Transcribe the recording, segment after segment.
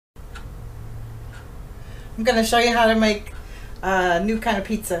I'm going to show you how to make a new kind of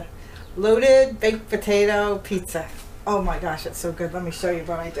pizza. Loaded baked potato pizza. Oh my gosh, it's so good. Let me show you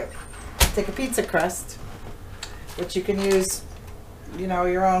what I do. Take a pizza crust, which you can use, you know,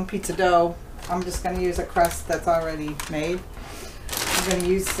 your own pizza dough. I'm just going to use a crust that's already made. I'm going to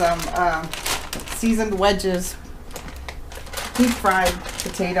use some seasoned wedges, deep fried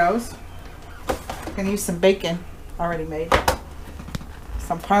potatoes. I'm going to use some bacon already made,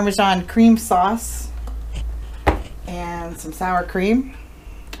 some Parmesan cream sauce, and some sour cream,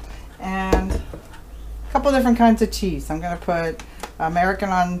 and a couple different kinds of cheese. I'm going to put American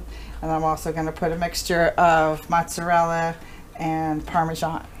on, and I'm also going to put a mixture of mozzarella and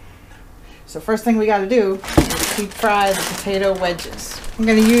Parmesan. So first thing we got to do is deep fry the potato wedges. I'm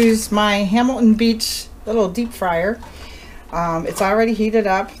going to use my Hamilton Beach little deep fryer. It's already heated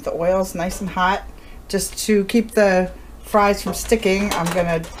up. The oil's nice and hot. Just to keep the fries from sticking, I'm going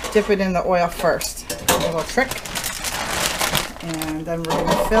to dip it in the oil first. A little trick. And then we're going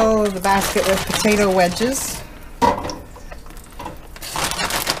to fill the basket with potato wedges.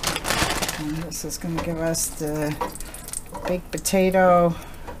 And this is going to give us the baked potato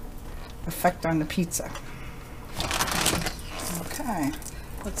effect on the pizza. Okay,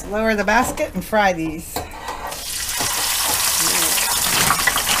 let's lower the basket and fry these.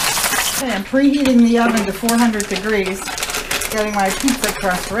 Okay, I'm preheating the oven to 400 degrees, getting my pizza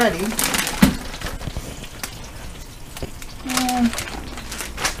crust ready.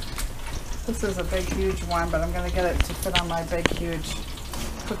 This is a big, huge one, but I'm going to get it to fit on my big, huge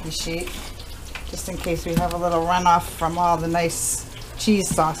cookie sheet, just in case we have a little runoff from all the nice cheese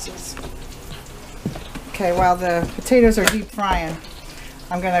sauces. Okay, while the potatoes are deep frying,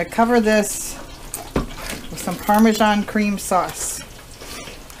 I'm going to cover this with some Parmesan cream sauce.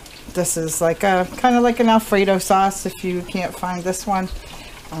 This is like a kind of like an Alfredo sauce if you can't find this one,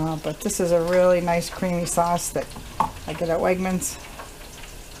 but this is a really nice creamy sauce that I get at Wegmans.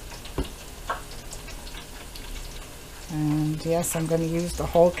 And yes, I'm going to use the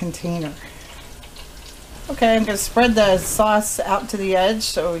whole container. Okay, I'm going to spread the sauce out to the edge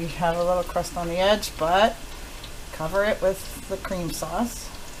so we have a little crust on the edge, but cover it with the cream sauce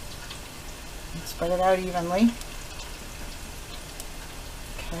and spread it out evenly.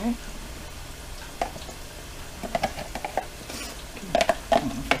 Okay.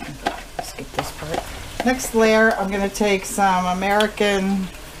 Skip this part. Next layer, I'm going to take some American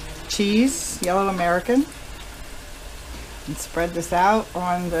cheese, yellow American, and spread this out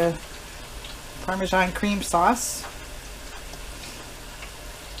on the Parmesan cream sauce.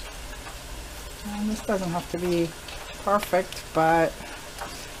 And this doesn't have to be perfect, but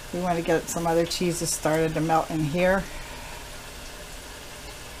we want to get some other cheeses started to melt in here.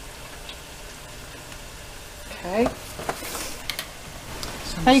 Okay.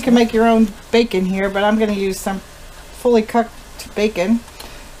 Now you can make your own bacon here, but I'm going to use some fully cooked bacon.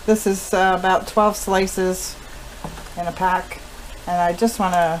 This is about 12 slices in a pack, and I just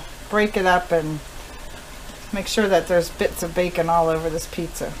want to break it up and make sure that there's bits of bacon all over this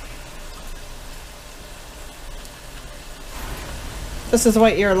pizza. This is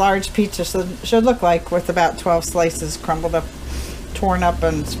what your large pizza should look like, with about 12 slices crumbled up, torn up,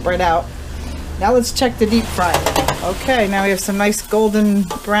 and spread out. Now let's check the deep fry. Okay, now we have some nice golden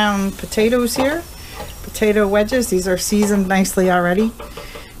brown potatoes here. Potato wedges. These are seasoned nicely already.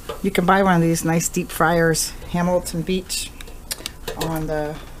 You can buy one of these nice deep fryers, Hamilton Beach, on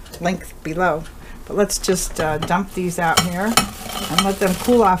the link below. But let's just dump these out here and let them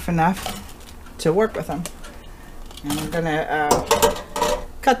cool off enough to work with them. And I'm going to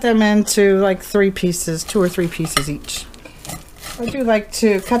cut them into like 3 pieces, 2 or 3 pieces each. I do like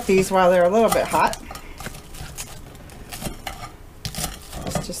to cut these while they're a little bit hot.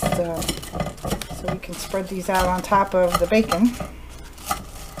 It's just so we can spread these out on top of the bacon.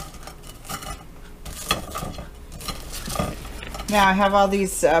 Now I have all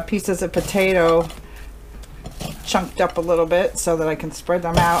these pieces of potato chunked up a little bit so that I can spread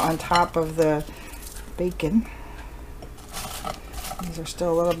them out on top of the bacon. These are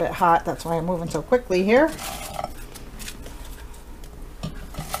still a little bit hot, that's why I'm moving so quickly here.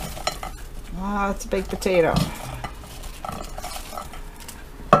 Ah, it's a baked potato.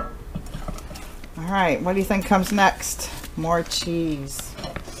 Alright, what do you think comes next? More cheese.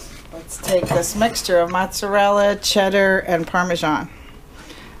 Let's take this mixture of mozzarella, cheddar, and Parmesan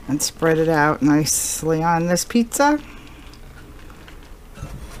and spread it out nicely on this pizza.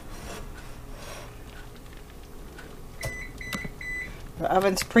 The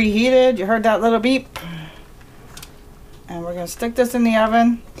oven's preheated. You heard that little beep? And we're going to stick this in the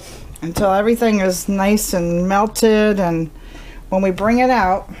oven until everything is nice and melted, and when we bring it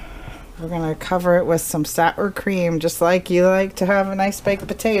out, We're gonna cover it with some sour cream, just like you like to have a nice baked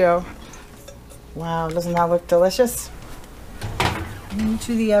potato. Wow, doesn't that look delicious?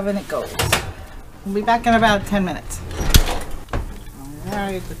 Into the oven it goes. We'll be back in about 10 minutes. All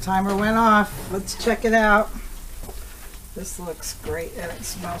right, the timer went off. Let's check it out. This looks great and it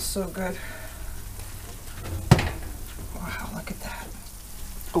smells so good. Wow, look at that.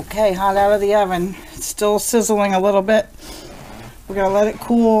 Okay, hot out of the oven. It's still sizzling a little bit. We're gonna let it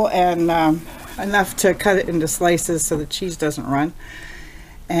cool and enough to cut it into slices so the cheese doesn't run.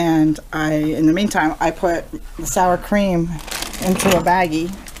 And in the meantime, I put the sour cream into a baggie.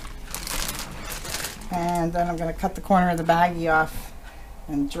 And then I'm gonna cut the corner of the baggie off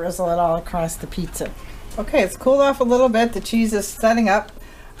and drizzle it all across the pizza. Okay, it's cooled off a little bit. The cheese is setting up.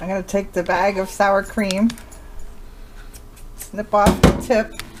 I'm gonna take the bag of sour cream, snip off the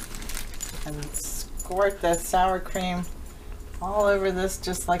tip, and squirt the sour cream all over this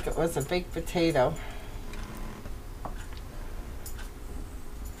just like it was a baked potato.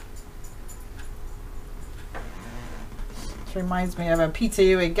 This reminds me of a pizza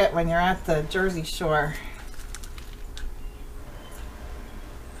you would get when you're at the Jersey Shore.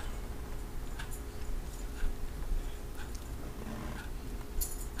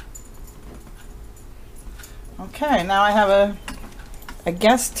 Okay, now I have a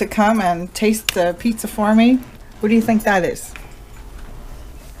guest to come and taste the pizza for me. What do you think that is?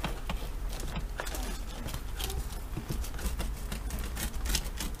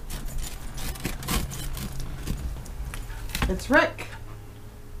 It's Rick.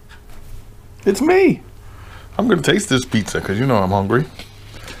 It's me. I'm gonna taste this pizza because you know I'm hungry.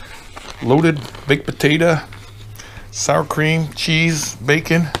 Loaded baked potato, sour cream, cheese,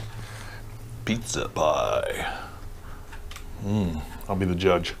 bacon, pizza pie. I'll be the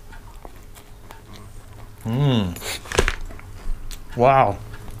judge. Wow.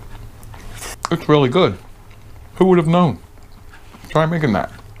 It's really good. Who would have known? Try making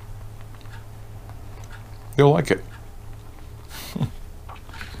that. You'll like it.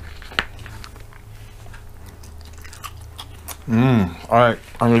 All right,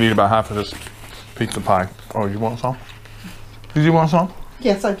 I'm gonna eat about half of this pizza pie. Oh, you want some? Did you want some?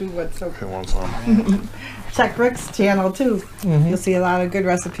 Yes, I do want some. Okay, want some. Check Rick's channel too. You'll see a lot of good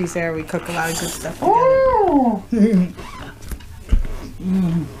recipes there. We cook a lot of good stuff together. Oh.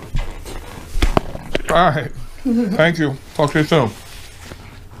 All right. Thank you. Talk to you soon.